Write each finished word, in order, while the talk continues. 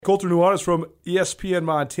Colter Nuanez from ESPN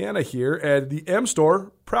Montana here, and the M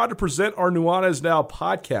Store, proud to present our Nuanez Now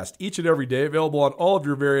podcast each and every day, available on all of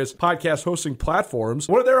your various podcast hosting platforms.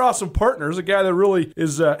 One of their awesome partners, a guy that really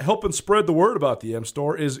is helping spread the word about the M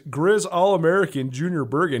Store, is Grizz All-American Junior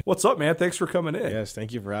Bergen. What's up, man? Thanks for coming in. Yes,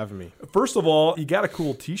 thank you for having me. First of all, you got a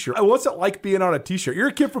cool t-shirt. What's it like being on a t-shirt? You're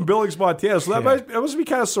a kid from Billings, Montana, so that must be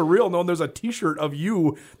kind of surreal knowing there's a t-shirt of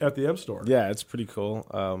you at the M Store. Yeah, it's pretty cool.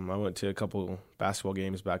 I went to a couple basketball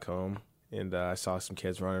games back home, and I saw some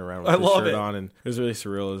kids running around with the shirt on, and it was really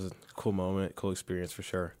surreal. It was a cool moment, cool experience for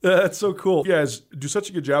sure. That's so cool. You guys do such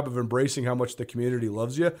a good job of embracing how much the community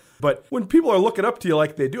loves you. But when people are looking up to you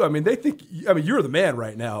like they do, they think, you're the man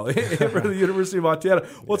right now for the University of Montana.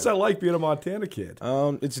 What's that like being a Montana kid?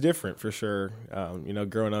 It's different for sure.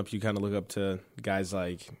 Growing up, you kind of look up to guys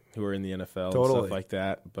like who are in the NFL and stuff like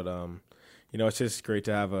that. But, it's just great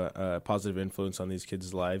to have a positive influence on these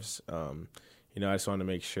kids' lives. I just want to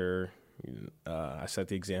make sure I set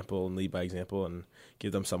the example and lead by example and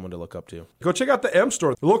give them someone to look up to. Go check out the M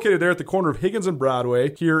Store. They're located there at the corner of Higgins and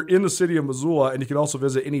Broadway here in the city of Missoula, and you can also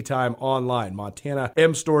visit anytime online,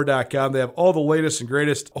 montanamstore.com. They have all the latest and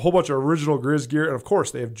greatest, a whole bunch of original Grizz gear, and of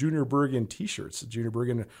course, they have Junior Bergen t-shirts. Junior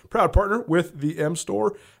Bergen, proud partner with the M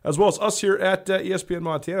Store, as well as us here at ESPN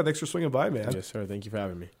Montana. Thanks for swinging by, man. Yes, sir. Thank you for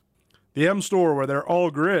having me. The M Store, where they're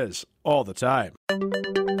all Grizz all the time.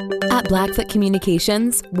 At Blackfoot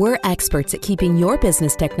Communications, we're experts at keeping your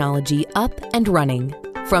business technology up and running.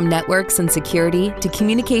 From networks and security to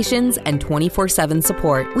communications and 24/7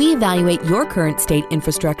 support, we evaluate your current state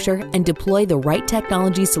infrastructure and deploy the right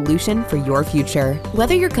technology solution for your future.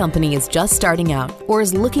 Whether your company is just starting out or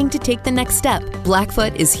is looking to take the next step,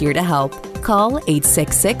 Blackfoot is here to help. Call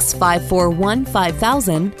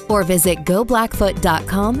 866-541-5000 or visit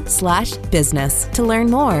goblackfoot.com/business to learn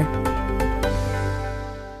more.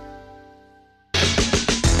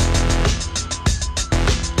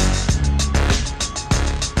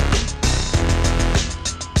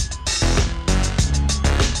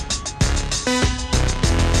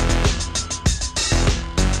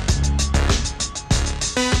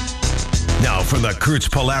 From the Kurtz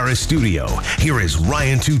Polaris studio, here is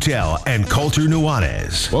Ryan Tutel and Colter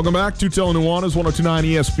Nuanez. Welcome back to Tutel and Nuanez, 102.9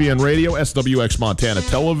 ESPN Radio, SWX Montana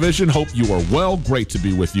Television. Hope you are well. Great to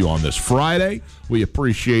be with you on this Friday. We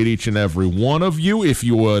appreciate each and every one of you. If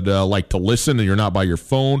you would like to listen and you're not by your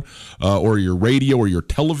phone or your radio or your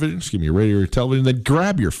television, your radio or your television, then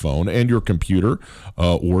grab your phone and your computer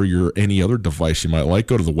or your any other device you might like.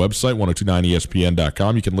 Go to the website,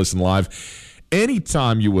 1029ESPN.com. You can listen live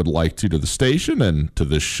anytime you would like to the station and to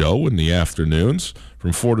this show in the afternoons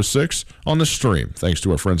from 4 to 6 on the stream. Thanks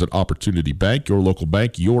to our friends at Opportunity Bank, your local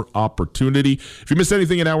bank, your opportunity. If you missed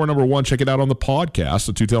anything in hour number 1, check it out on the podcast,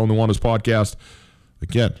 the Tutel and Nuanez podcast.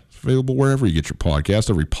 Again, it's available wherever you get your podcast,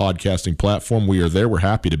 every podcasting platform. We are there. We're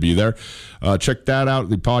happy to be there. Check that out.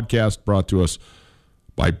 The podcast brought to us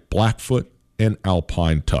by Blackfoot and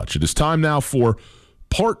Alpine Touch. It is time now for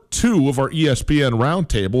Part 2 of our ESPN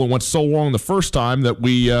Roundtable. It went so long the first time that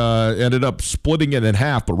we ended up splitting it in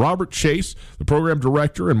half. But Robert Chase, the program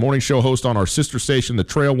director and morning show host on our sister station, The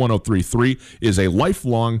Trail 103.3, is a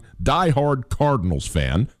lifelong, diehard Cardinals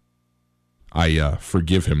fan. I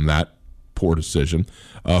forgive him that poor decision.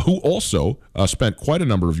 Who also spent quite a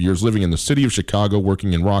number of years living in the city of Chicago,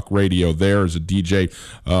 working in rock radio there as a DJ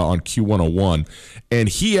on Q101. And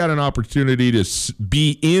he had an opportunity to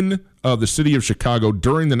be in the city of Chicago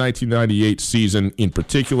during the 1998 season, in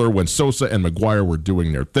particular when Sosa and McGuire were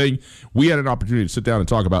doing their thing. We had an opportunity to sit down and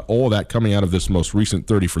talk about all of that coming out of this most recent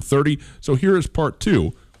 30 for 30. So here is part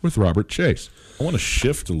 2 with Robert Chase. I want to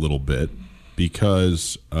shift a little bit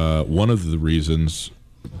because one of the reasons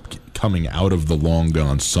coming out of the long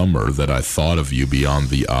gone summer that I thought of you beyond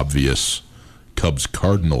the obvious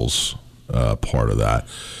Cubs-Cardinals part of that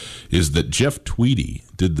is that Jeff Tweedy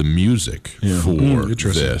did the music for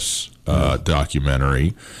this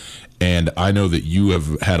documentary. And I know that you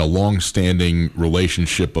have had a long-standing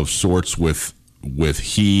relationship of sorts with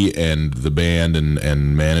he and the band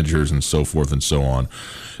and managers and so forth and so on.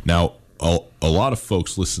 Now, a lot of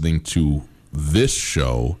folks listening to this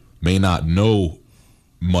show may not know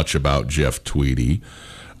much about Jeff Tweedy.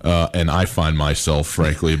 And I find myself,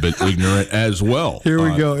 frankly, a bit ignorant as well. Here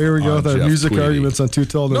we go with our music Tweedy. Arguments on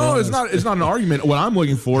Tutel. No, it's not an argument. What I'm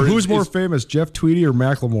looking for Who's more famous, Jeff Tweedy or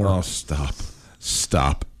Macklemore? Oh,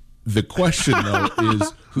 stop. The question, though,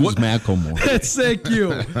 is who's Macklemore? Thank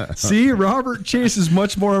you. See, Robert Chase is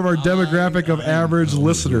much more of our demographic of average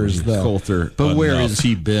listeners, though. Colter. But where has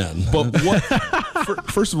he been? But what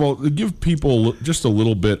first of all, give people just a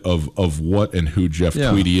little bit of what and who Jeff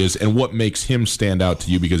Tweedy is and what makes him stand out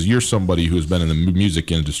to you, because you're somebody who's been in the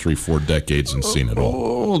music industry for decades and seen it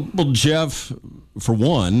all. Well, Jeff, for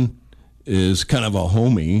one, is kind of a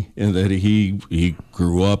homie in that he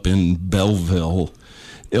grew up in Belleville,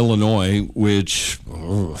 Illinois, which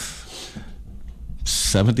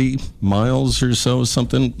 70 miles or so,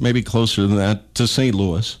 something maybe closer than that, to St.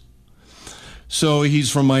 Louis. So he's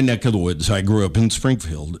from my neck of the woods. I grew up in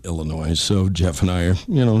Springfield, Illinois. So Jeff and I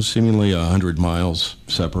are, seemingly 100 miles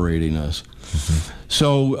separating us. Mm-hmm.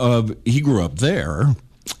 So he grew up there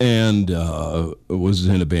and was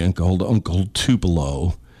in a band called Uncle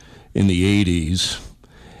Tupelo in the 80s.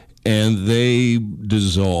 And they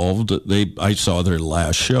dissolved. I saw their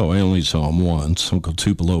last show. I only saw them once, Uncle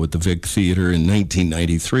Tupelo at the Vic Theater in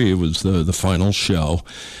 1993. It was the final show.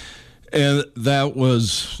 And that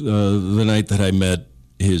was the night that I met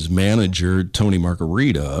his manager, Tony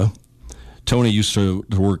Margarita. Tony used to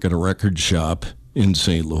work at a record shop in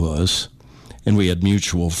St. Louis, and we had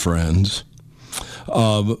mutual friends.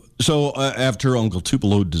 So after Uncle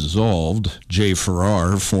Tupelo dissolved, Jay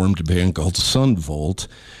Farrar formed a band called Sunvolt,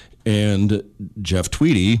 and Jeff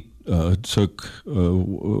Tweedy took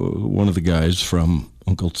one of the guys from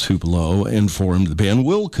Uncle Tupelo and formed the band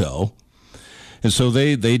Wilco. And so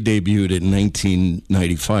they debuted in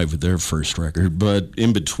 1995 with their first record. But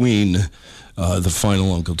in between the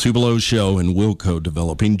final Uncle Tupelo show and Wilco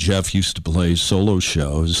developing, Jeff used to play solo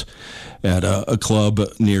shows at a club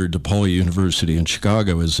near DePaul University in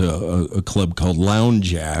Chicago. It was a club called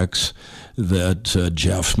Lounge Acts that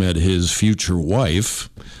Jeff met his future wife,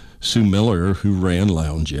 Sue Miller, who ran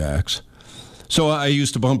Lounge Acts. So I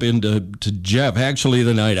used to bump into Jeff. Actually,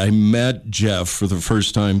 the night I met Jeff for the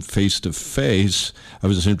first time face-to-face, I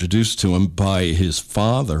was introduced to him by his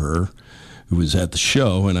father, who was at the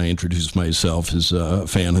show, and I introduced myself as a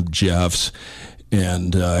fan of Jeff's.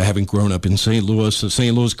 And having grown up in St. Louis, a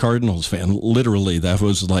St. Louis Cardinals fan, literally, that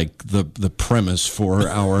was like the premise for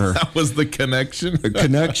our... That was the connection?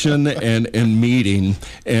 Connection and meeting.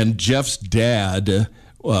 And Jeff's dad...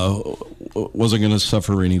 wasn't going to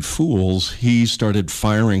suffer any fools. He started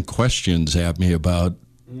firing questions at me about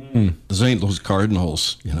the St. Louis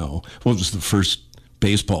Cardinals. What was the first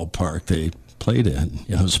baseball park they played in?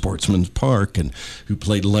 Sportsman's Park, and who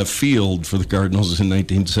played left field for the Cardinals in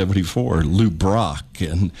 1974, Lou Brock,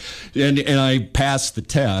 and I passed the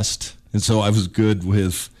test, and so I was good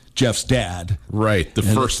with Jeff's dad. Right, the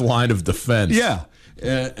first line of defense. Yeah.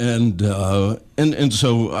 And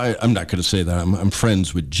so I'm not going to say that I'm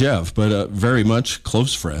friends with Jeff, but a very much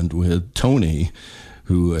close friend with Tony,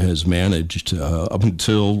 who has managed up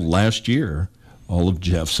until last year all of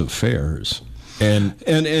Jeff's affairs. And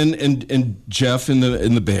Jeff in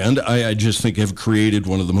the band, I just think have created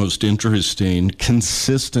one of the most interesting,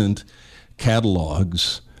 consistent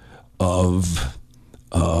catalogs of.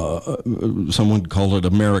 Someone called it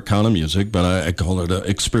Americana music, but I call it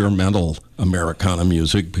experimental Americana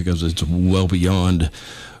music because it's well beyond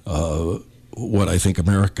what I think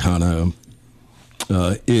Americana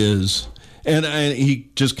is. And he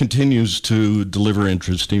just continues to deliver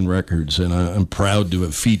interesting records, and I'm proud to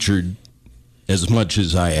have featured, as much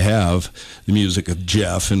as I have, the music of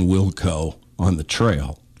Jeff and Wilco on the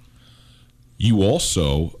trail. You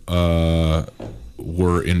also...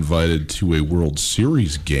 were invited to a World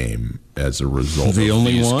Series game as a result of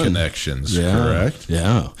these connections, correct?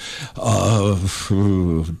 Yeah.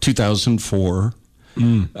 2004,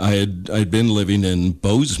 I'd been living in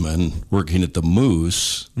Bozeman, working at the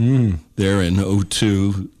Moose, there in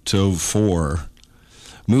 2002 to 2004.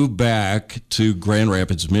 Moved back to Grand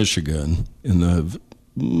Rapids, Michigan in the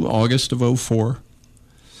August of 2004.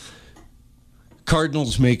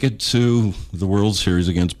 Cardinals make it to the World Series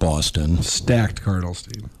against Boston. Stacked Cardinals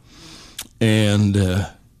team. And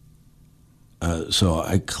so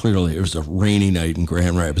it was a rainy night in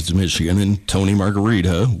Grand Rapids, Michigan, and Tony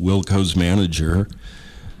Margarita, Wilco's manager,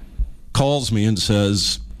 calls me and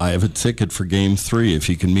says, I have a ticket for Game 3 if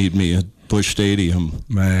you can meet me at Busch Stadium.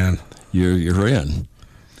 Man. You're in.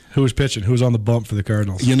 Who was pitching? Who was on the bump for the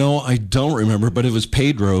Cardinals? I don't remember, but it was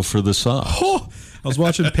Pedro for the Sox. Oh, I was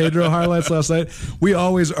watching Pedro highlights last night. We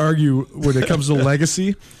always argue when it comes to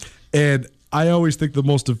legacy, and I always think the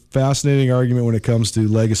most fascinating argument when it comes to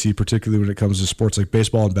legacy, particularly when it comes to sports like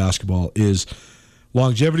baseball and basketball, is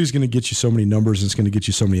longevity is going to get you so many numbers, and it's going to get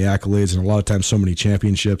you so many accolades, and a lot of times so many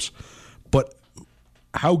championships. But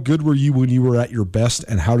how good were you when you were at your best,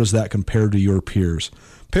 and how does that compare to your peers?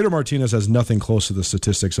 Pedro Martinez has nothing close to the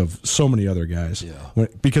statistics of so many other guys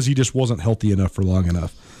because he just wasn't healthy enough for long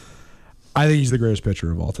enough. I think he's the greatest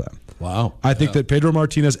pitcher of all time. Wow. I think that Pedro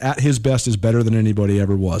Martinez at his best is better than anybody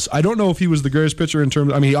ever was. I don't know if he was the greatest pitcher in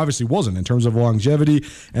terms, he obviously wasn't in terms of longevity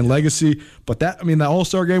and legacy, but that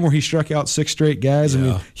All-Star game where he struck out 6 straight guys,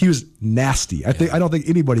 he was nasty. I don't think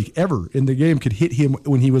anybody ever in the game could hit him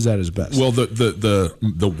when he was at his best. Well,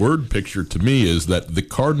 the word picture to me is that the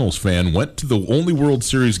Cardinals fan went to the only World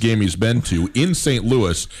Series game he's been to in St.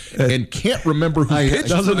 Louis and can't remember who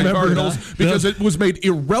pitched for the Cardinals because it was made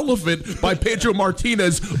irrelevant by Pedro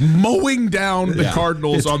Martinez mowing down the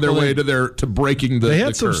Cardinals on their way to breaking the curse. They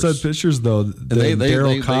had some stud pitchers, though.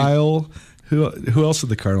 Darryl Kyle. Who else did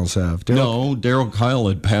the Cardinals have? Darryl Kyle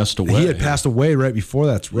had passed away. He had passed away right before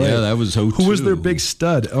that. Right. Yeah, that was 02. Who was their big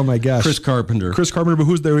stud? Oh, my gosh. Chris Carpenter. But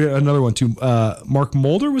who's there? Another one, too. Mark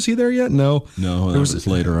Mulder, was he there yet? No. No, that was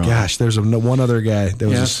later on. Gosh, there's one other guy that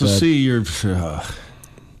was a stud. See, you're...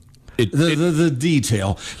 The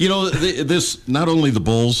detail. This, not only the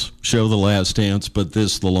Bulls show The Last Dance, but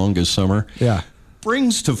The Longest Summer. Yeah.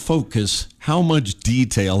 Brings to focus how much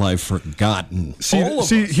detail I've forgotten.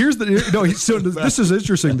 Here's the so this is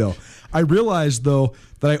interesting though. I realized though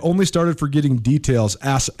that I only started forgetting details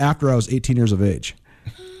after I was 18 years of age.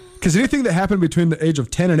 Because anything that happened between the age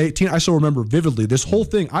of 10 and 18, I still remember vividly. This whole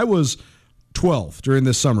thing, I was 12 during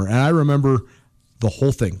this summer, and I remember the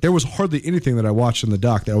whole thing. There was hardly anything that I watched in the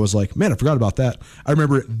doc that I was like, man, I forgot about that. I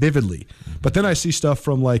remember it vividly. But then I see stuff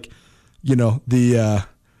from the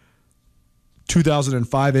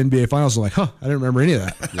 2005 NBA Finals. I'm like, I didn't remember any of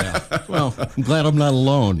that. Yeah. Well, I'm glad I'm not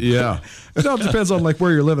alone. Yeah. It all depends on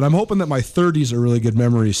where you're living. I'm hoping that my 30s are really good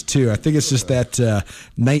memories too. I think it's just that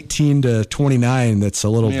 19 to 29 that's a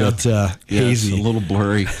little bit hazy. It's a little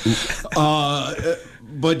blurry.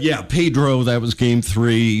 But yeah, Pedro, that was game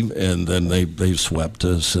 3, and then they swept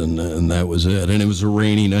us, and that was it. And it was a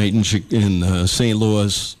rainy night in St.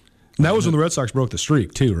 Louis. And that was when the Red Sox broke the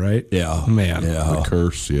streak, too, right? Yeah. Man. Yeah. The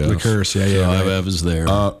curse, yeah. The curse, yeah. So I was there.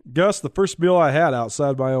 Gus, the first meal I had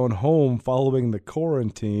outside my own home following the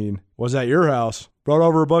quarantine was at your house. Brought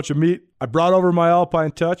over a bunch of meat. I brought over my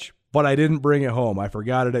Alpine Touch, but I didn't bring it home. I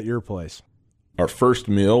forgot it at your place. Our first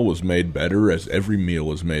meal was made better, as every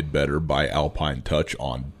meal is made better by Alpine Touch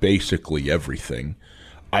on basically everything.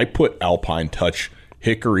 I put Alpine Touch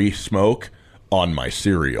Hickory Smoke on my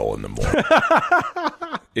cereal in the morning.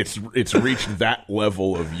 It's reached that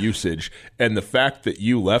level of usage, and the fact that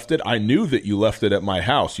you left it, I knew that you left it at my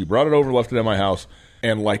house. You brought it over, left it at my house,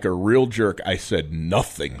 and like a real jerk, I said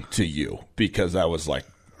nothing to you because I was like,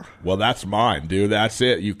 well, that's mine, dude. That's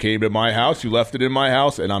it. You came to my house, you left it in my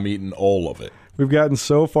house, and I'm eating all of it. We've gotten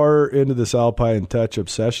so far into this Alpine Touch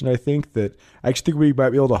obsession, I think, that I actually think we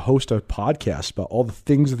might be able to host a podcast about all the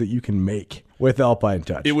things that you can make with Alpine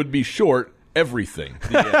Touch. It would be short. Everything.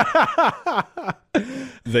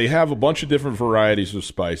 They have a bunch of different varieties of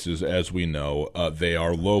spices, as we know. They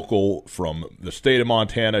are local from the state of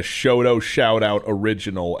Montana. Shoto, shout out,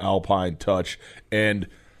 original Alpine Touch. And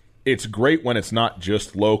it's great when it's not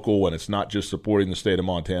just local, when it's not just supporting the state of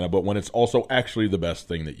Montana, but when it's also actually the best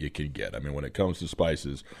thing that you can get. I mean, when it comes to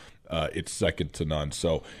spices, it's second to none.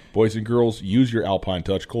 So, boys and girls, use your Alpine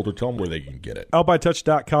Touch. Coulter, tell them where they can get it.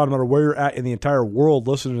 AlpineTouch.com, no matter where you're at in the entire world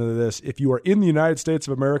listening to this, if you are in the United States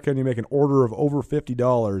of America and you make an order of over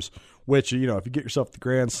 $50, which, if you get yourself the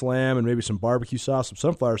Grand Slam and maybe some barbecue sauce, some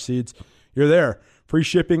sunflower seeds, you're there. Free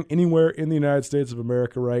shipping anywhere in the United States of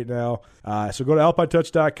America right now. So go to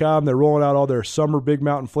AlpineTouch.com. They're rolling out all their summer Big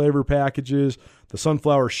Mountain flavor packages. The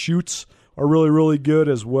sunflower shoots are really, really good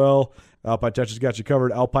as well. Alpine Touch has got you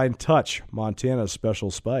covered. Alpine Touch, Montana's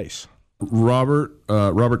special spice. Robert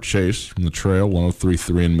Chase from the Trail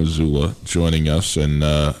 103.3 in Missoula joining us and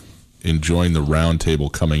enjoying the roundtable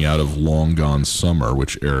coming out of Long Gone Summer,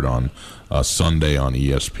 which aired on Sunday on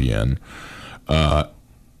ESPN.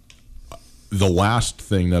 The last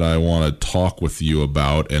thing that I want to talk with you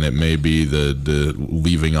about, and it may be the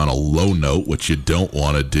leaving on a low note, which you don't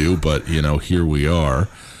want to do, but, here we are.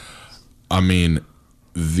 I mean,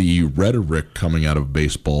 the rhetoric coming out of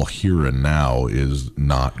baseball here and now is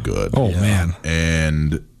not good. Oh, man.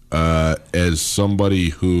 And as somebody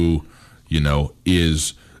who,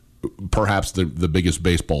 is perhaps the biggest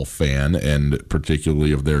baseball fan, and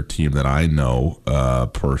particularly of their team that I know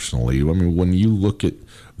personally, I mean, when you look at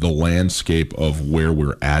the landscape of where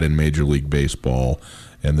we're at in Major League Baseball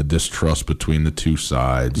and the distrust between the two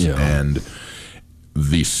sides and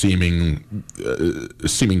the seeming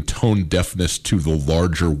tone deafness to the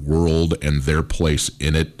larger world and their place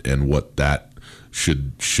in it, and what that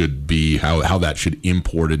should be, how that should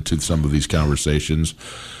import into some of these conversations.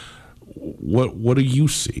 What do you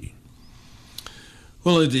see?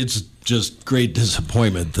 Well, it's just great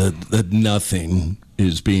disappointment that nothing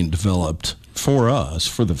is being developed for us,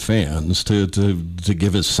 for the fans, to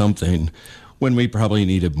give us something when we probably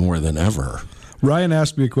need it more than ever. Ryan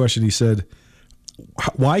asked me a question. He said,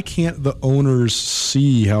 why can't the owners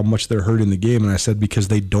see how much they're hurting the game? And I said, because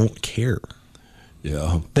they don't care.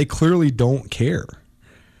 Yeah. They clearly don't care.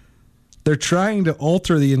 They're trying to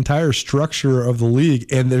alter the entire structure of the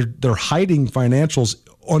league, and they're hiding financials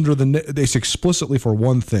under it's explicitly for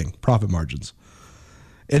one thing: profit margins.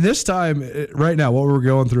 And this time, right now, what we're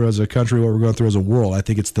going through as a country, what we're going through as a world, I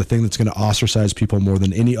think it's the thing that's going to ostracize people more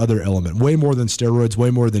than any other element, way more than steroids,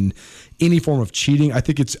 way more than any form of cheating. I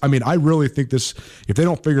really think this, if they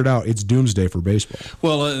don't figure it out, it's doomsday for baseball.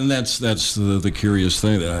 Well, and that's the curious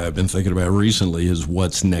thing that I've been thinking about recently is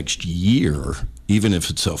what's next year. Even if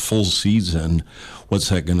it's a full season, what's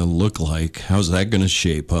that going to look like? How's that going to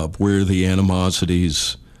shape up? Where the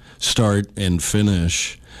animosities start and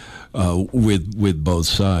finish with both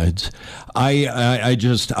sides. I'm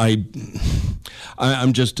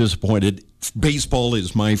just disappointed. Baseball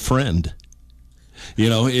is my friend. You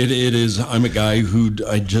know, it is. I'm a guy who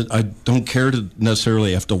I don't care to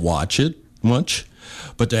necessarily have to watch it much,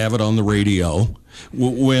 but to have it on the radio.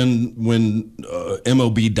 When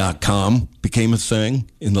MLB.com became a thing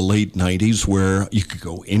in the late 90s, where you could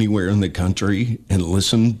go anywhere in the country and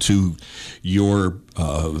listen to your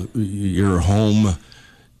home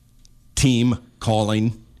team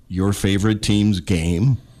calling your favorite team's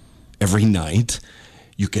game every night,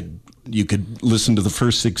 you could listen to the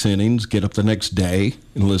first 6 innings, get up the next day,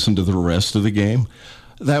 and listen to the rest of the game.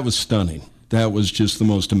 That was stunning. That was just the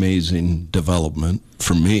most amazing development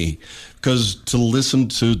for me. Because to listen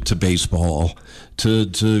to baseball, to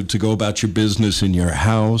go about your business in your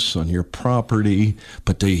house, on your property,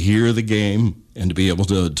 but to hear the game and to be able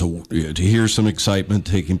to hear some excitement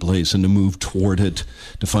taking place and to move toward it,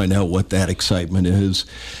 to find out what that excitement is,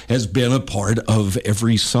 has been a part of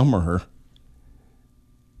every summer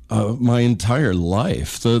my entire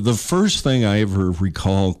life. The first thing I ever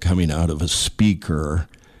recall coming out of a speaker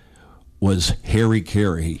was Harry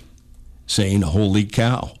Carey saying, "Holy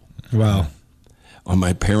cow." Wow. On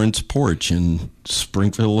my parents' porch in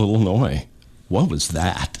Springfield, Illinois. What was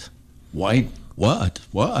that? Why?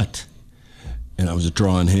 What? And I was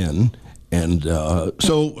drawn in. And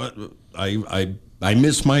I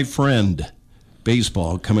miss my friend,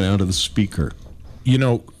 baseball, coming out of the speaker. You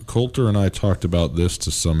know, Coulter and I talked about this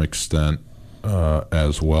to some extent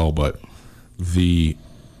as well, but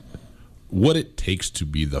what it takes to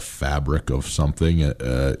be the fabric of something,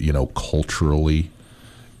 culturally,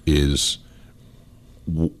 is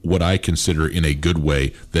what I consider, in a good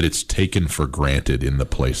way, that it's taken for granted in the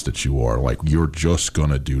place that you are. Like, you're just going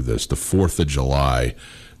to do this. The 4th of July,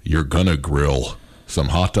 you're going to grill some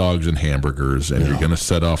hot dogs and hamburgers, and you're going to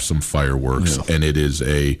set off some fireworks, and it is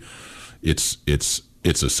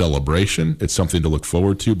it's a celebration. It's something to look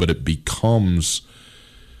forward to, but it becomes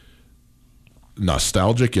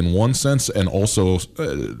nostalgic in one sense, and also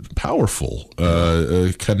powerful,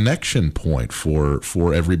 a connection point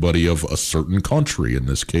for everybody of a certain country, in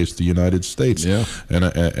this case the United States,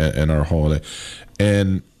 and our holiday.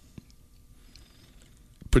 And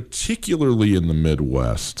particularly in the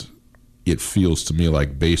Midwest, it feels to me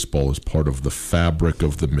like baseball is part of the fabric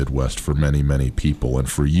of the Midwest for many, many people. And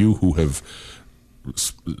for you who have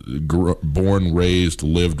born, raised,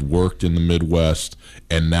 lived, worked in the Midwest,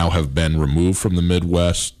 and now have been removed from the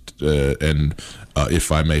Midwest, and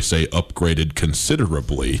if I may say, upgraded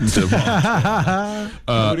considerably to Montana.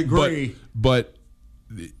 I would agree. But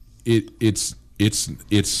it's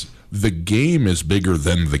the game is bigger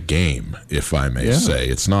than the game, if I may say.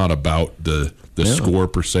 It's not about the score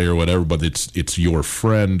per se or whatever, but it's your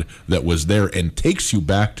friend that was there and takes you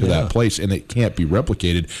back to that place, and it can't be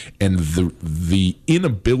replicated. And the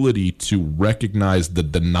inability to recognize the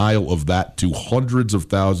denial of that to hundreds of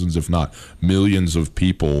thousands, if not millions of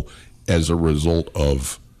people, as a result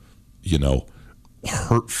of,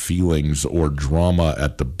 hurt feelings or drama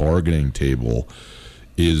at the bargaining table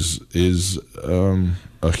is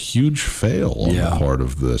a huge fail on the part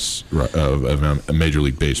of this of Major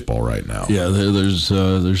League Baseball right now. Yeah, there's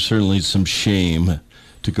certainly some shame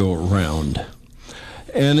to go around,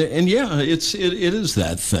 and it is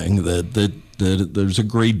that thing that there's a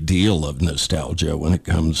great deal of nostalgia when it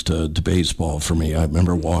comes to baseball for me. I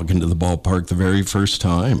remember walking to the ballpark the very first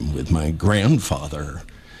time with my grandfather,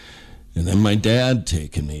 and then my dad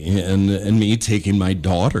taking me, and me taking my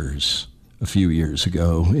daughters a few years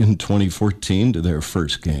ago in 2014 to their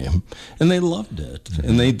first game, and they loved it,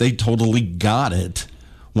 and they totally got it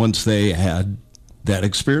once they had that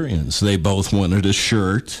experience. They both wanted a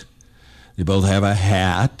shirt. They both have a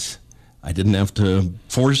hat. I didn't have to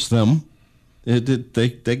force them.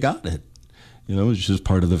 They got it. You know, it's just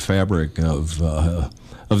part of the fabric of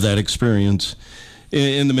that experience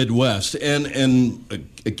in the Midwest. And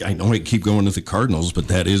I know I keep going to the Cardinals, but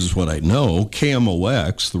that is what I know.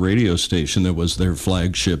 KMOX, the radio station that was their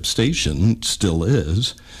flagship station, still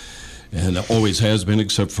is, and always has been,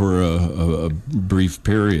 except for a brief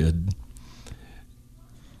period.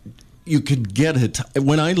 You could get it.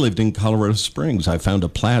 When I lived in Colorado Springs, I found a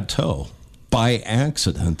plateau by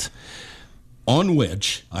accident on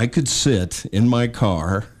which I could sit in my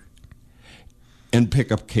car and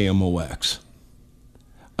pick up KMOX.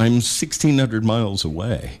 I'm 1,600 miles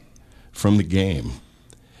away from the game,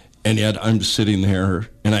 and yet I'm sitting there,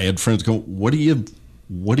 and I had friends go, What are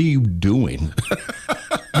you doing?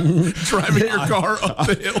 Driving your car up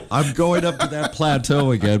the hill. I'm going up to that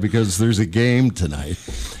plateau again because there's a game tonight.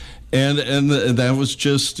 And that was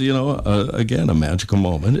just, again, a magical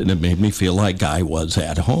moment, and it made me feel like I was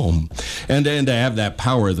at home. And to have that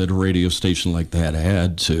power that a radio station like that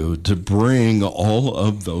had to bring all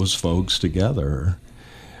of those folks together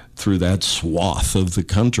through that swath of the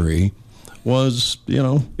country was,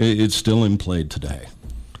 it's still in play today.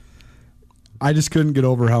 I just couldn't get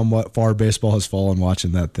over how far baseball has fallen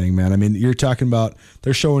watching that thing, man. I mean, you're talking about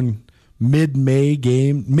they're showing mid-May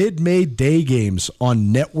day games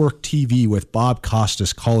on network TV with Bob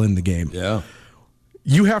Costas calling the game. Yeah.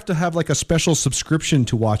 You have to have like a special subscription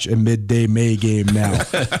to watch a midday May game now.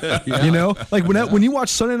 Yeah. You know, like when you watch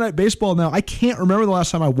Sunday Night Baseball now, I can't remember the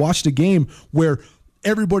last time I watched a game where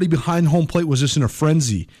everybody behind home plate was just in a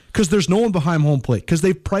frenzy because there's no one behind home plate because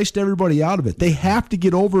they've priced everybody out of it. They have to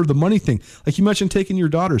get over the money thing. Like you mentioned taking your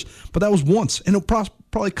daughters, but that was once, and it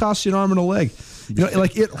probably cost you an arm and a leg. You know,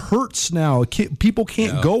 like it hurts now. People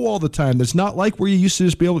can't go all the time. It's not like where you used to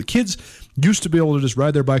just be able to, kids used to be able to just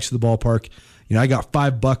ride their bikes to the ballpark. You know, I got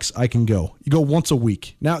 $5, I can go. You go once a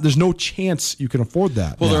week. Now, there's no chance you can afford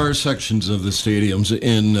that. Well, there are sections of the stadiums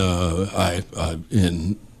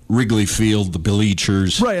in Wrigley Field, the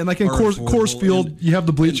bleachers. Right, and like in Coors Field, you have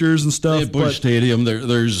the bleachers and stuff. At Busch Stadium,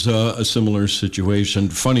 there's a similar situation.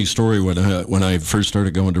 Funny story, when I first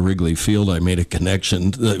started going to Wrigley Field, I made a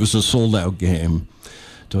connection. It was a sold-out game.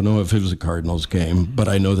 Don't know if it was a Cardinals game, but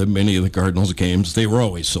I know that many of the Cardinals games, they were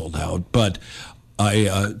always sold out. But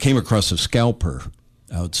I came across a scalper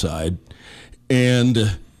outside,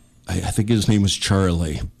 and I think his name was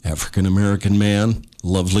Charlie, African-American man,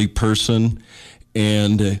 lovely person.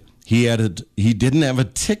 And he didn't have a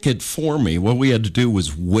ticket for me. What we had to do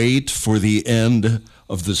was wait for the end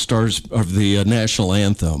of the national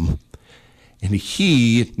anthem, and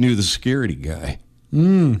he knew the security guy.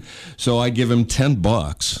 So I give him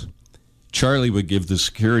 $10. Charlie would give the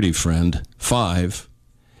security friend $5,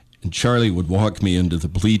 and Charlie would walk me into the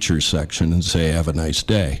bleacher section and say, "Have a nice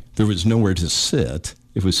day." There was nowhere to sit;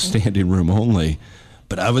 it was standing room only.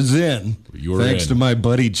 But I was in, thanks to my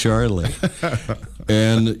buddy Charlie,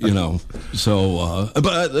 and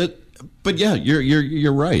but yeah,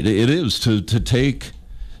 you're right. It is to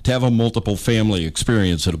have a multiple family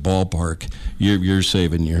experience at a ballpark. You're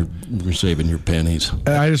saving your pennies. And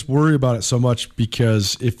I just worry about it so much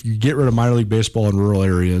because if you get rid of minor league baseball in rural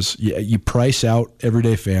areas, you price out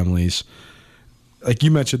everyday families. Like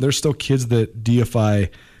you mentioned, there's still kids that deify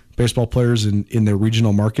baseball players in their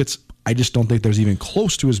regional markets. I just don't think there's even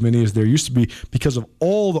close to as many as there used to be because of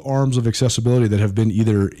all the arms of accessibility that have been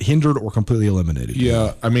either hindered or completely eliminated.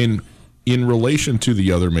 Yeah, I mean, in relation to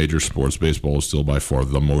the other major sports, baseball is still by far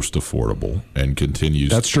the most affordable and continues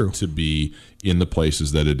to be in the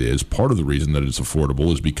places that it is. Part of the reason that it's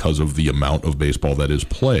affordable is because of the amount of baseball that is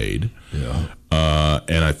played. Yeah.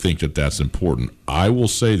 And I think that that's important. I will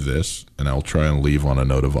say this, and I'll try and leave on a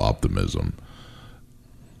note of optimism.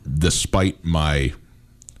 Despite my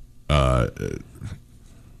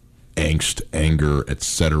angst, anger,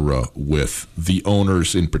 etc., with the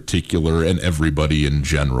owners in particular and everybody in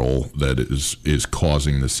general that is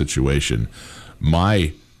causing the situation,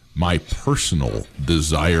 my personal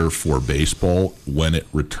desire for baseball when it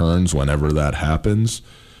returns, whenever that happens,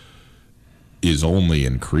 is only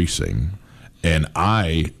increasing. And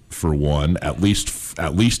I, for one, at least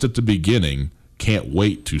at the beginning, can't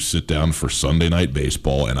wait to sit down for Sunday Night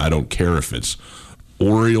Baseball, and I don't care if it's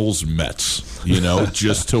Orioles, Mets,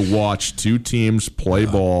 just to watch two teams play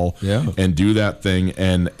ball and do that thing.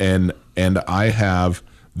 And I have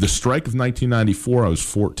the strike of 1994. I was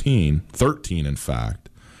 13 in fact,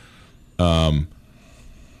 and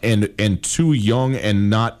too young and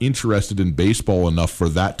not interested in baseball enough for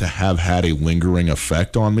that to have had a lingering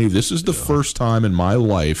effect on me. This is the first time in my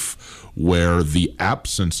life where the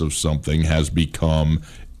absence of something has become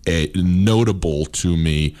notable to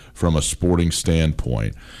me from a sporting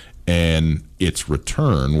standpoint, and its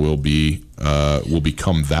return will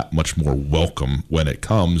become that much more welcome when it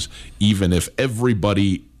comes, even if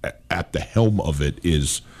everybody at the helm of it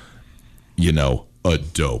is, a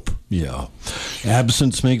dope. Yeah.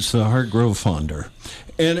 Absence makes the heart grow fonder.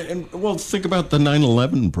 And well, think about the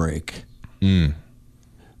 9/11 break.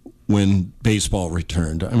 When baseball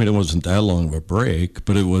returned. I mean, it wasn't that long of a break,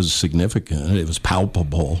 but it was significant. It was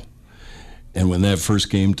palpable. And when that first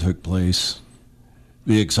game took place,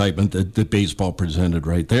 the excitement that baseball presented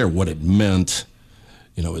right there, what it meant,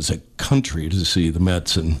 as a country to see the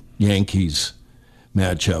Mets and Yankees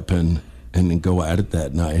match up and go at it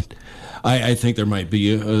that night. I think there might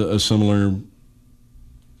be a similar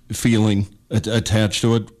feeling attached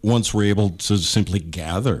to it once we're able to simply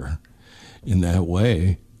gather in that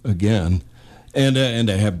way again, and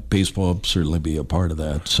to have baseball certainly be a part of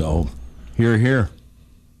that. So, here.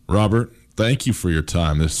 Robert, thank you for your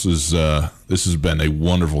time. This has been a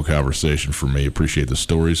wonderful conversation for me. Appreciate the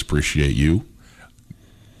stories. Appreciate you.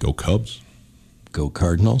 Go Cubs. Go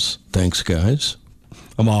Cardinals. Thanks, guys.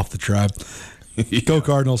 I'm off the tribe. Go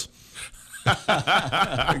Cardinals.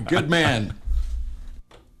 Good man.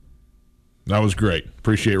 That was great.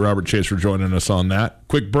 Appreciate Robert Chase for joining us on that.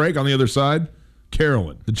 Quick break. On the other side,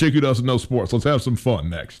 Carolyn, the chick who doesn't know sports. Let's have some fun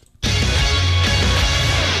next.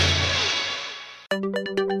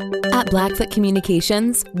 At Blackfoot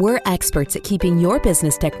Communications, we're experts at keeping your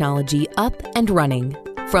business technology up and running.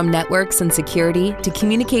 From networks and security to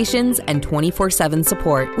communications and 24/7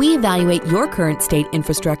 support, we evaluate your current state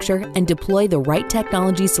infrastructure and deploy the right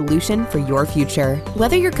technology solution for your future.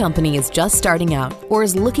 Whether your company is just starting out or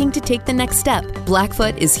is looking to take the next step,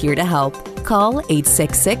 Blackfoot is here to help. Call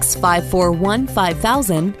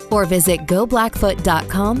 866-541-5000 or visit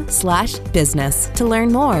goblackfoot.com/business to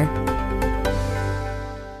learn more.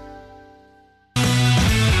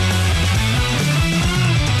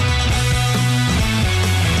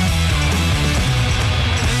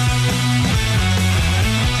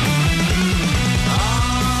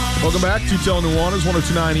 Welcome back to Tell Nuanez,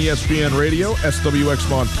 102.9 ESPN Radio, SWX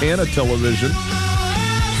Montana Television.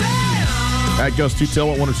 At Gus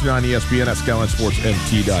Tutel at 102.9 ESPN at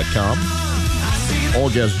SkylineSportsMT.com. All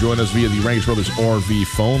guests join us via the Ranks Brothers RV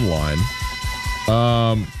phone line.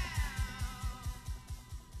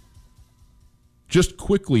 Just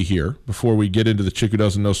quickly here, before we get into the chick who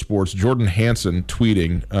doesn't know sports, Jordan Hansen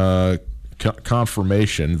tweeting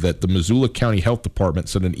confirmation that the Missoula County Health Department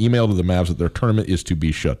sent an email to the Mavs that their tournament is to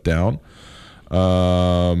be shut down.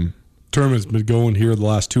 Tournament's been going here the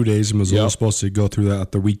last 2 days. Missoula's supposed to go through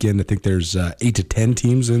that the weekend. I think there's 8 to 10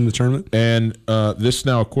 teams in the tournament. And this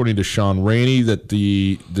now, according to Sean Rainey, that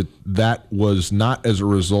that was not as a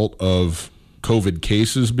result of COVID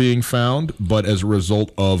cases being found, but as a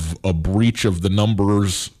result of a breach of the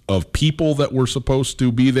numbers of people that were supposed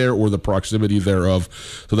to be there or the proximity thereof.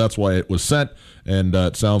 So that's why it was sent. And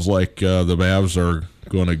it sounds like the Mavs are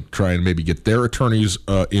going to try and maybe get their attorneys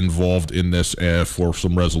involved in this for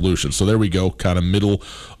some resolution. So there we go, kind of middle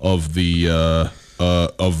of the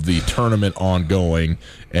tournament ongoing,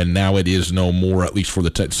 and now it is no more, at least for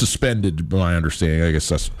the suspended, by my understanding. I guess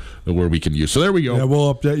that's the word we can use. So there we go. Yeah,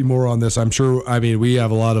 we'll update you more on this. I'm sure, we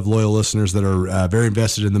have a lot of loyal listeners that are very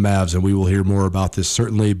invested in the Mavs, and we will hear more about this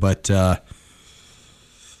certainly, but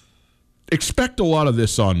expect a lot of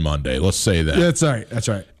this on Monday. Let's say that. Yeah, that's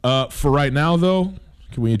right. For right now, though,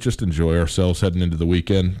 can we just enjoy ourselves heading into the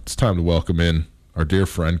weekend? It's time to welcome in our dear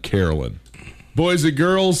friend, Carolyn. Boys and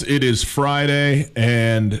girls, it is Friday,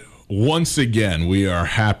 and once again, we are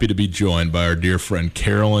happy to be joined by our dear friend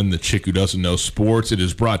Carolyn, the chick who doesn't know sports. It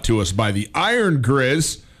is brought to us by the Iron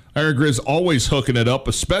Grizz. Iron Grizz always hooking it up,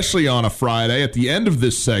 especially on a Friday. At the end of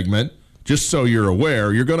this segment, just so you're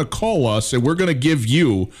aware, you're going to call us, and we're going to give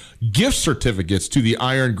you gift certificates to the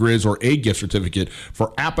Iron Grizz, or a gift certificate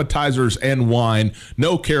for appetizers and wine.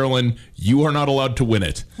 No, Carolyn, you are not allowed to win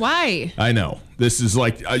it. Why? I know. This is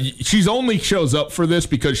like, she's only shows up for this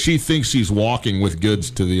because she thinks she's walking with goods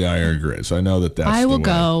to the Iron Grizz. I know that's I will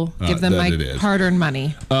go give them my hard-earned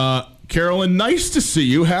money. Carolyn, nice to see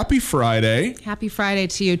you. Happy Friday. Happy Friday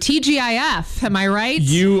to you. TGIF, am I right?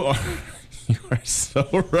 You are so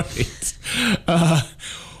right.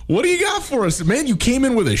 What do you got for us? Man, you came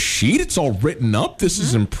in with a sheet. It's all written up. This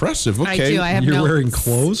is impressive. Okay. I do. I have You're wearing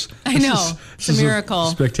clothes? I know. It's a miracle.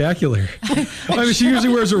 Spectacular. She usually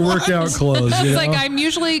wears her workout clothes. It's like I'm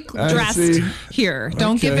usually dressed here.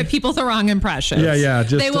 Don't give people the wrong impression. Yeah.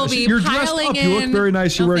 They will be you're piling dressed up. You look very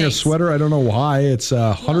nice. You're wearing a sweater. I don't know why. It's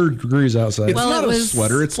 100 degrees outside. It's not a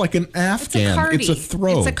sweater. It's like an Afghan. It's a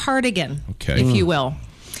throw. It's a cardigan, if you will.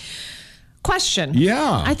 Question.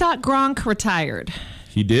 Yeah. I thought Gronk retired.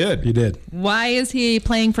 He did. Why is he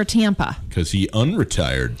playing for Tampa? Because he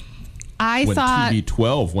unretired. I when thought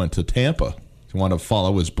TB12 went to Tampa. He wanted to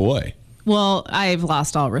follow his boy. Well, I've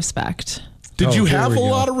lost all respect. Did you have a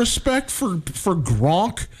lot of respect for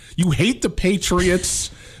Gronk? You hate the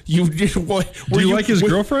Patriots. Do you like his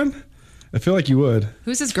girlfriend? I feel like you would.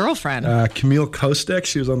 Who's his girlfriend? Camille Kostek.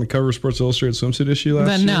 She was on the cover of Sports Illustrated swimsuit issue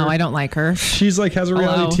last year. No, I don't like her. She's like has a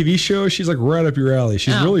reality TV show. She's like right up your alley.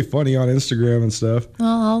 She's really funny on Instagram and stuff.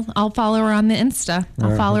 Well, I'll follow her on the Insta.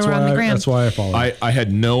 I'll follow her on the gram. That's why I follow her. I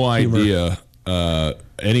had no idea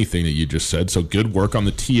anything that you just said. So good work on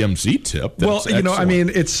the TMZ tip. That's excellent. I mean,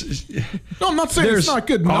 it's. No, I'm not saying it's not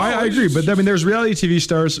good. No, I agree, but I mean, there's reality TV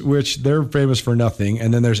stars which they're famous for nothing,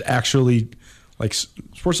 and then there's actually. Like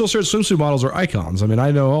Sports Illustrated swimsuit models are icons. I mean, I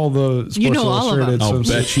know all the Sports Illustrated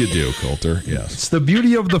swimsuits. I'll bet you do, Coulter. Yes, it's the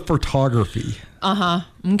beauty of the photography.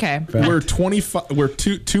 Okay. We're 25. We're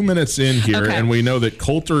two minutes in here, and we know that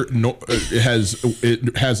Coulter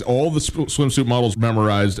has all the swimsuit models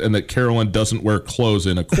memorized, and that Carolyn doesn't wear clothes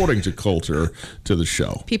in, according to Coulter, to the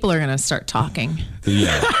show. People are going to start talking.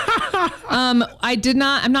 Yeah. I did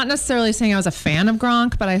not. I'm not necessarily saying I was a fan of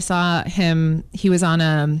Gronk, but I saw him. He was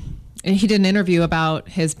on he did an interview about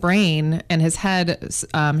his brain and his head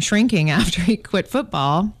shrinking after he quit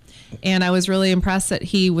football. And I was really impressed that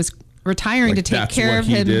he was retiring to take care of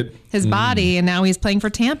his body, and now he's playing for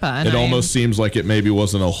Tampa. And it almost seems like it maybe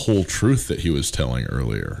wasn't a whole truth that he was telling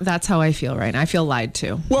earlier. That's how I feel right now. I feel lied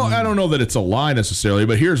to. Well, I don't know that it's a lie necessarily,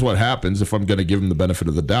 but here's what happens if I'm going to give him the benefit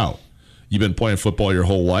of the doubt. You've been playing football your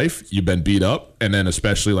whole life. You've been beat up, and then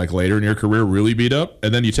especially like later in your career, really beat up,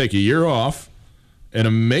 and then you take a year off. And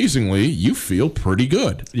amazingly, you feel pretty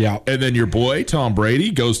good. Yeah. And then your boy, Tom Brady,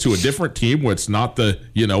 goes to a different team where it's not the,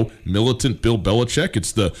 militant Bill Belichick.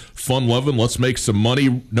 It's the fun-loving, let's make some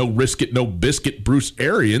money, no risk it, no biscuit Bruce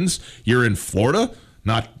Arians. You're in Florida,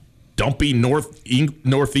 not dumpy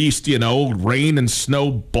northeast, rain and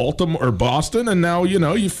snow Baltimore or Boston. And now,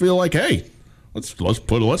 you feel like, hey, let's do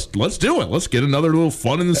it. Let's get another little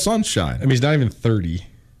fun in the sunshine. I mean, he's not even 30.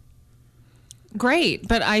 Great,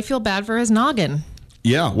 but I feel bad for his noggin.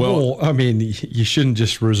 Yeah, well, I mean, you shouldn't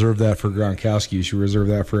just reserve that for Gronkowski. You should reserve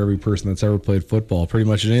that for every person that's ever played football, pretty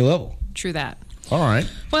much at any level. True that. All right.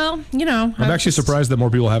 Well, I'm actually surprised that more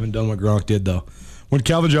people haven't done what Gronk did, though. When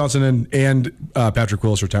Calvin Johnson and Patrick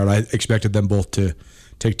Willis retired, I expected them both to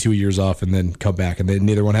take 2 years off and then come back, and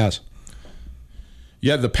neither one has.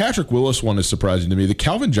 Yeah, the Patrick Willis one is surprising to me. The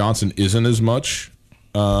Calvin Johnson isn't as much.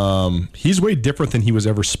 He's way different than he was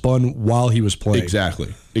ever spun while he was playing.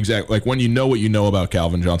 Exactly. Like when you know what you know about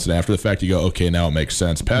Calvin Johnson, after the fact, you go, okay, now it makes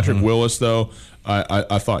sense. Patrick Willis, though,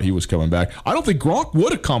 I thought he was coming back. I don't think Gronk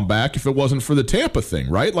would have come back if it wasn't for the Tampa thing,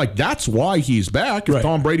 right? Like, that's why he's back. If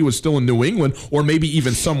Tom Brady was still in New England or maybe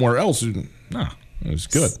even somewhere else, it was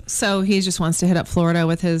good. So he just wants to hit up Florida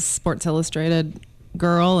with his Sports Illustrated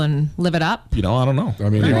girl and live it up? I don't know. I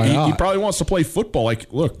mean, he probably wants to play football.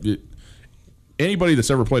 Like, look, anybody that's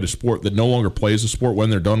ever played a sport that no longer plays a sport when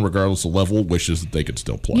they're done, regardless of level, wishes that they could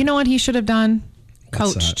still play. You know what he should have done?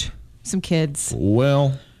 Coached some kids.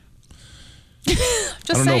 Well, I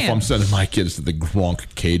don't know if I'm sending my kids to the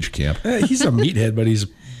Gronk cage camp. He's a meathead, but he's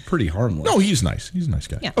pretty harmless. No, he's nice. He's a nice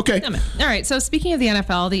guy. Yeah. Okay. All right. So speaking of the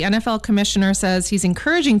NFL commissioner says he's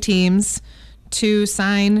encouraging teams to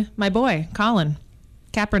sign my boy, Colin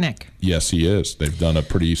Kaepernick. Yes, he is. They've done a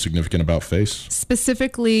pretty significant about face.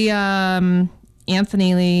 Specifically,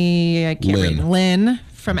 Anthony Lynn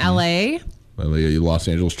from LA. The Los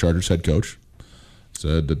Angeles Chargers head coach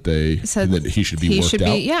said that he should be worked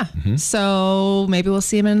out. Yeah. Mm-hmm. So maybe we'll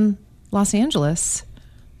see him in Los Angeles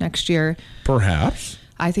next year. Perhaps.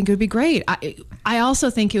 I think it would be great. I also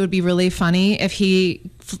think it would be really funny if he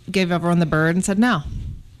gave everyone the bird and said, no,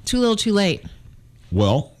 too little, too late.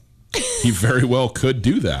 Well, he very well could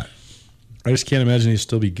do that. I just can't imagine he'd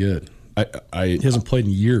still be good. He hasn't played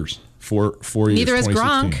in years. 4 years. Neither has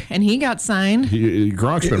Gronk, and he got signed.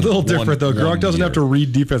 Gronk's been a little different, though. Gronk doesn't have to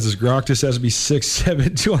read defenses. Gronk just has to be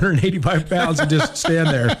 6'7", 285 pounds, and just stand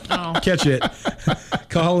there, catch it.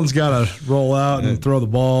 Colin's got to roll out and throw the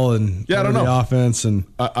ball and I don't know the offense. And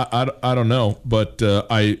I don't know, but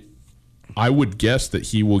I would guess that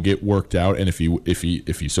he will get worked out, and if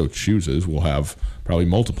he so chooses, will have probably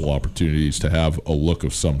multiple opportunities to have a look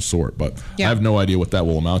of some sort. But I have no idea what that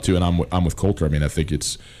will amount to, and I'm with Coulter. I mean, I think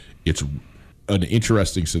it's an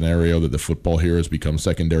interesting scenario that the football here has become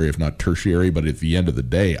secondary, if not tertiary. But at the end of the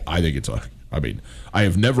day, I think I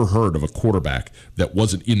have never heard of a quarterback that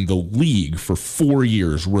wasn't in the league for 4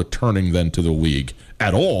 years returning then to the league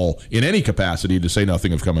at all in any capacity, to say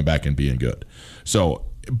nothing of coming back and being good. So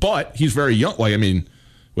but he's very young. Like, I mean,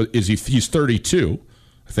 is he? He's 32,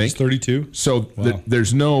 I think. He's 32. So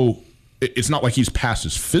there's no. It's not like he's past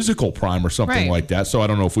his physical prime or something like that. So I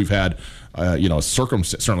don't know if we've had, a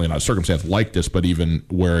circumstance, certainly not a circumstance like this, but even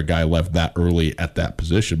where a guy left that early at that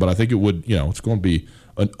position. But I think it would, it's going to be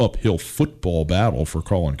an uphill football battle for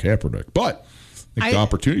Colin Kaepernick. But I think the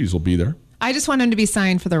opportunities will be there. I just want him to be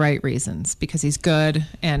signed for the right reasons because he's good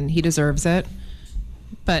and he deserves it.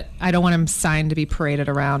 But I don't want him signed to be paraded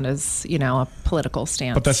around as, a political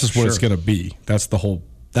stance. But that's just what it's going to be. That's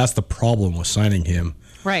the problem with signing him.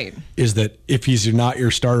 Right. Is that if he's not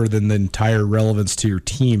your starter, then the entire relevance to your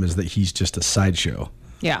team is that he's just a sideshow.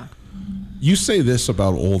 Yeah. You say this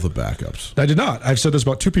about all the backups. I did not. I've said this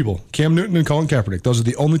about two people, Cam Newton and Colin Kaepernick. Those are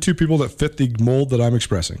the only two people that fit the mold that I'm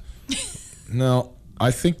expressing. No,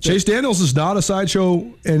 I think Chase Daniels is not a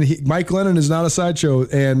sideshow, and Mike Glennon is not a sideshow,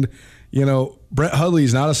 and, Brett Hundley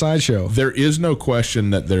is not a sideshow. There is no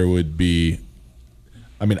question that there would be...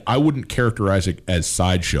 I mean, I wouldn't characterize it as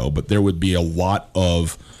sideshow, but there would be a lot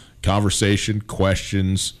of conversation,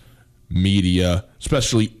 questions, media,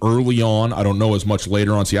 especially early on. I don't know as much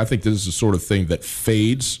later on. See, I think this is the sort of thing that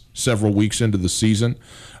fades several weeks into the season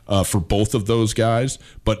for both of those guys.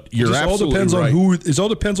 But you're absolutely right. It all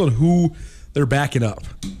depends on who they're backing up,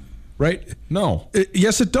 right? No.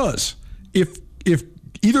 Yes, it does. If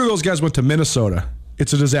either of those guys went to Minnesota,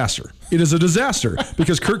 it's a disaster. It is a disaster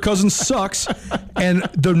because Kirk Cousins sucks, and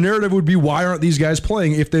the narrative would be, why aren't these guys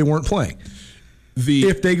playing if they weren't playing?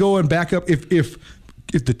 If they go and back up, if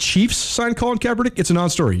the Chiefs sign Colin Kaepernick, it's a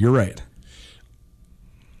non-story. You're right.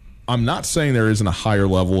 I'm not saying there isn't a higher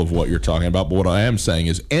level of what you're talking about, but what I am saying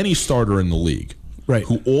is any starter in the league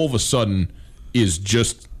who all of a sudden is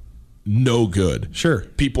just no good. Sure.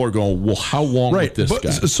 People are going, well, how long with this guy?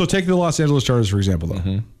 So take the Los Angeles Chargers, for example, though.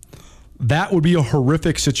 Mm-hmm. That would be a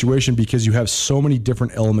horrific situation because you have so many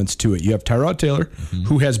different elements to it. You have Tyrod Taylor,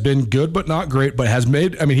 who has been good but not great, but has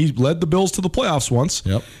made. I mean, he led the Bills to the playoffs once.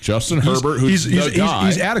 Yep. Justin Herbert, who's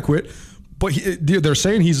he's adequate, but they're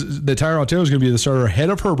saying that Tyrod Taylor is going to be the starter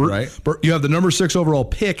ahead of Herbert. Right. But you have the number 6 overall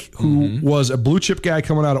pick, who was a blue chip guy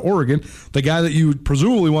coming out of Oregon, the guy that you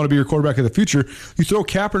presumably want to be your quarterback of the future. You throw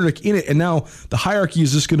Kaepernick in it, and now the hierarchy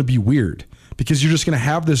is just going to be weird because you're just going to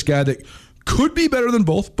have this guy that could be better than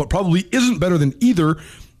both, but probably isn't better than either.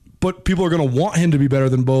 But people are going to want him to be better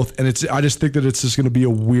than both, and I just think that it's just going to be a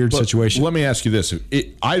weird situation. Let me ask you this: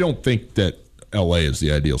 I don't think that LA is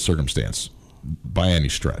the ideal circumstance by any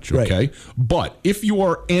stretch. Okay, right. But if you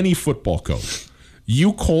are any football coach,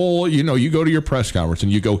 you call, you go to your press conference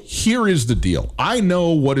and you go, here is the deal. I know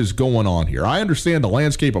what is going on here. I understand the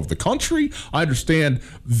landscape of the country. I understand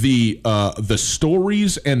the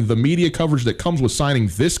stories and the media coverage that comes with signing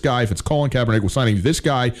this guy. If it's Colin Kaepernick, with signing this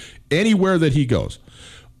guy anywhere that he goes.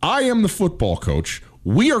 I am the football coach.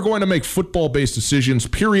 We are going to make football-based decisions,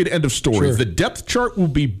 period, end of story. Sure. The depth chart will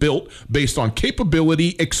be built based on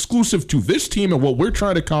capability exclusive to this team and what we're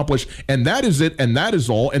trying to accomplish, and that is it, and that is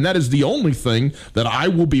all, and that is the only thing that I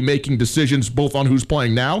will be making decisions both on who's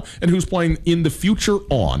playing now and who's playing in the future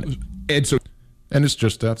on. And it's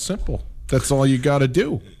just that simple. That's all you got to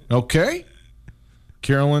do, okay?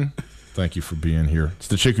 Carolyn, thank you for being here. It's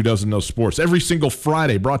the chick who doesn't know sports. Every single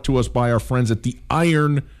Friday, brought to us by our friends at the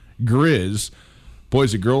Iron Grizz.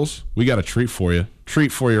 Boys and girls, we got a treat for you.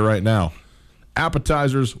 Treat for you right now.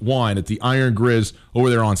 Appetizers, wine at the Iron Grizz over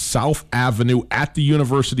there on South Avenue at the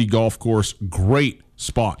University Golf Course. Great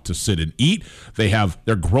spot to sit and eat.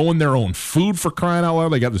 They're growing their own food, for crying out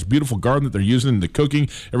loud. They got this beautiful garden that they're using in the cooking,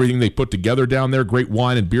 everything they put together down there. Great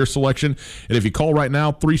wine and beer selection. And if you call right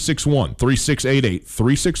now, 361-3688,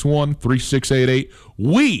 361-3688,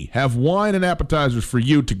 we have wine and appetizers for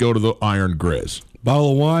you to go to the Iron Grizz.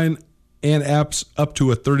 Bottle of wine and apps up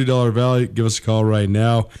to a $30 value. Give us a call right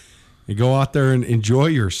now. You go out there and enjoy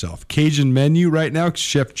yourself. Cajun menu right now.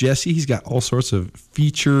 Chef Jesse, he's got all sorts of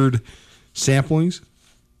featured samplings.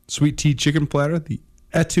 Sweet tea chicken platter, the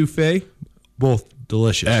etouffee, both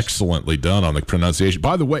delicious. Excellently done on the pronunciation.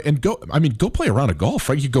 By the way, and go play a round of golf,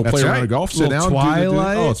 right? You go play a round of golf, sit down,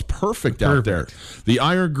 Twilight. It's perfect out there. The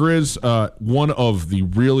Iron Grizz, one of the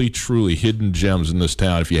really, truly hidden gems in this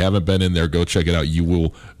town. If you haven't been in there, go check it out. You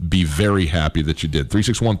will be very happy that you did.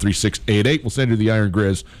 361-3688. We'll send you to the Iron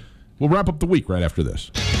Grizz. We'll wrap up the week right after this.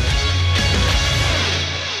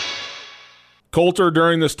 Coulter,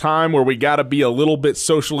 during this time where we got to be a little bit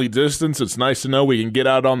socially distanced, it's nice to know we can get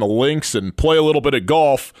out on the links and play a little bit of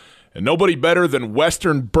golf. And nobody better than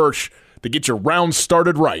Western Birch to get your round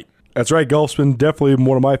started right. That's right. Golf's been definitely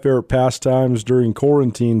one of my favorite pastimes during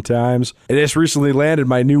quarantine times. I just recently landed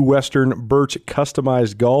my new Western Birch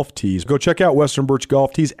customized golf tees. Go check out Western Birch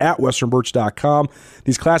golf tees at westernbirch.com.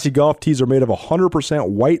 These classy golf tees are made of 100%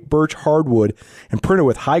 white birch hardwood and printed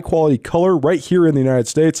with high-quality color right here in the United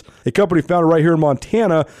States. A company founded right here in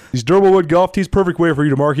Montana. These durable wood golf tees, perfect way for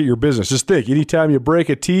you to market your business. Just think, anytime you break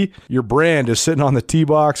a tee, your brand is sitting on the tee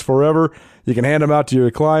box forever. You can hand them out to your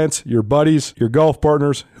clients, your buddies, your golf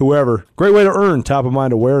partners, whoever. Great way to earn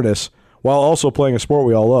top-of-mind awareness while also playing a sport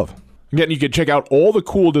we all love. Again, you can check out all the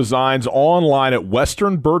cool designs online at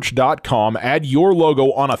westernbirch.com. Add your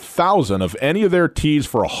logo on 1,000 of any of their tees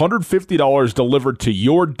for $150 delivered to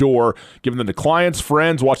your door. Give them to clients,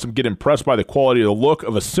 friends. Watch them get impressed by the quality of the look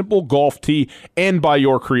of a simple golf tee and by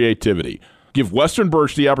your creativity. Give Western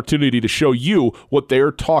Birch the opportunity to show you what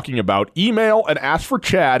they're talking about. Email and ask for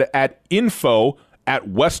Chad at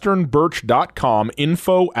info@westernbirch.com,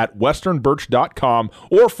 info@westernbirch.com,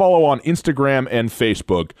 or follow on Instagram and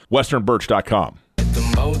Facebook, westernbirch.com. At the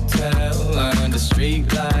motel under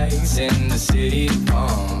street lights in the city of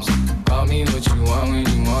palms. Call me what you want when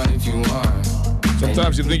you want if you want.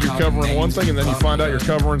 Sometimes you think you're covering one thing, and then you find out you're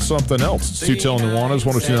covering something else. It's Tutel Nuanez,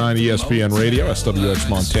 102.9 ESPN Radio, SWX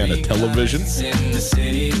Montana Television.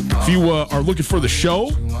 If you are looking for the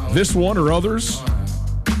show, this one or others,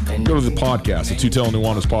 go to the podcast, the Tutel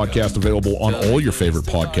Nuanez podcast, available on all your favorite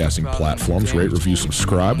podcasting platforms. Rate, review,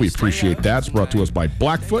 subscribe. We appreciate that. It's brought to us by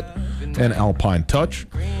Blackfoot and Alpine Touch.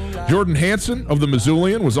 Jordan Hansen of the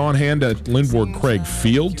Missoulian was on hand at Lindborg Craig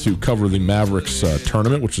Field to cover the Mavericks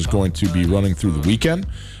tournament, which is going to be running through the weekend.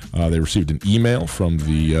 They received an email from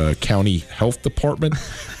the county health department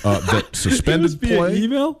that suspended play. An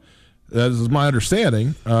email? That is my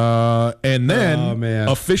understanding. And then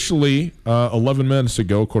officially 11 minutes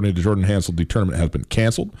ago, according to Jordan Hansen, the tournament has been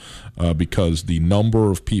canceled because the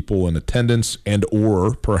number of people in attendance and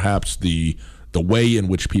or perhaps the way in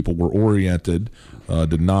which people were oriented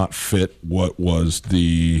did not fit what was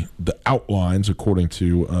the outlines according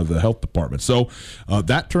to the health department. So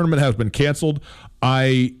that tournament has been canceled.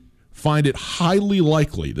 I find it highly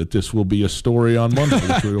likely that this will be a story on Monday,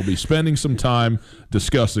 which we will be spending some time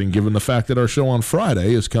discussing, given the fact that our show on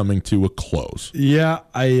Friday is coming to a close. Yeah,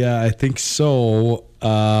 I think so.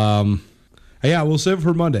 We'll save it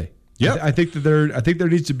for Monday. Yeah, I think that there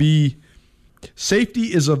needs to be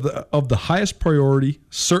safety is of the highest priority.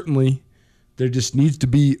 Certainly, there just needs to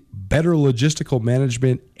be better logistical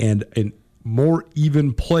management and a more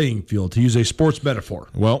even playing field, to use a sports metaphor.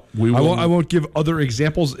 Well, I won't give other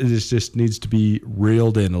examples. It just needs to be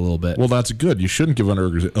reeled in a little bit. Well, that's good. You shouldn't give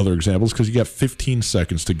other examples because you got 15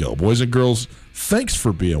 seconds to go. Boys and girls, thanks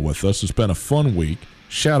for being with us. It's been a fun week.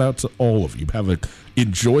 Shout out to all of you. Have an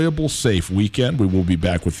enjoyable, safe weekend. We will be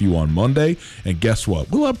back with you on Monday. And guess what?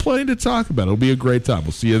 We'll have plenty to talk about. It'll be a great time.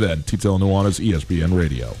 We'll see you then. Tutel Nuanez, ESPN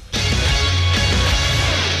Radio.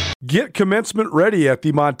 Get commencement ready at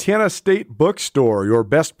the Montana State Bookstore, your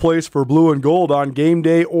best place for blue and gold on game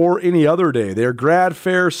day or any other day. Their grad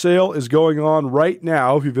fair sale is going on right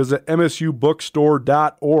now if you visit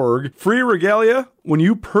msubookstore.org. Free regalia when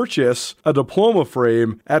you purchase a diploma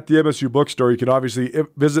frame at the MSU Bookstore. You can obviously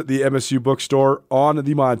visit the MSU Bookstore on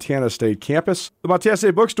the Montana State campus. The Montana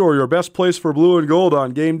State Bookstore, your best place for blue and gold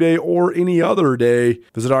on game day or any other day.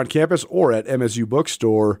 Visit on campus or at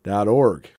msubookstore.org.